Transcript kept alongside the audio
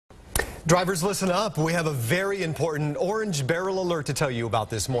Drivers, listen up. We have a very important orange barrel alert to tell you about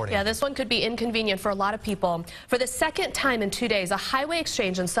this morning. Yeah, this one could be inconvenient for a lot of people. For the second time in 2 days, a highway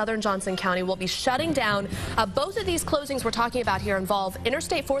exchange in southern Johnson County will be shutting down. Both of these closings we're talking about here involve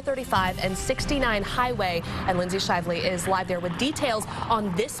Interstate 435 and 69 Highway. And Lindsay Shively is live there with details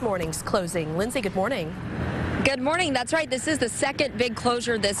on this morning's closing. Lindsay, good morning. Good morning. That's right. This is the second big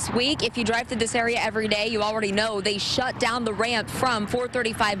closure this week. If you drive through this area every day, you already know they shut down the ramp from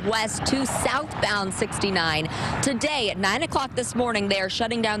 435 west to southbound 69. Today at 9 o'clock this morning, they are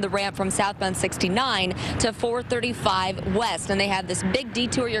shutting down the ramp from southbound 69 to 435 west. And they have this big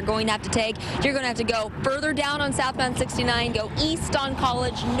detour you're going to have to take. You're going to have to go further down on southbound 69, go east on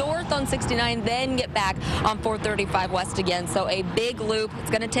College, north on 69, then get back on 435 west again. So a big loop. It's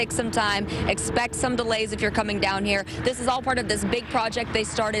going to take some time. Expect some delays if you're coming down here. This is all part of this big project they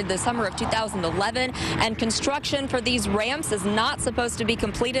started the summer of 2011, and construction for these ramps is not supposed to be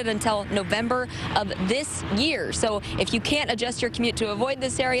completed until November of this year. So if you can't adjust your commute to avoid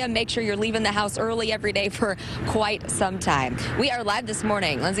this area, make sure you're leaving the house early every day for quite some time. We are live this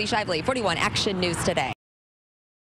morning. Lindsay Shively, 41 Action News Today.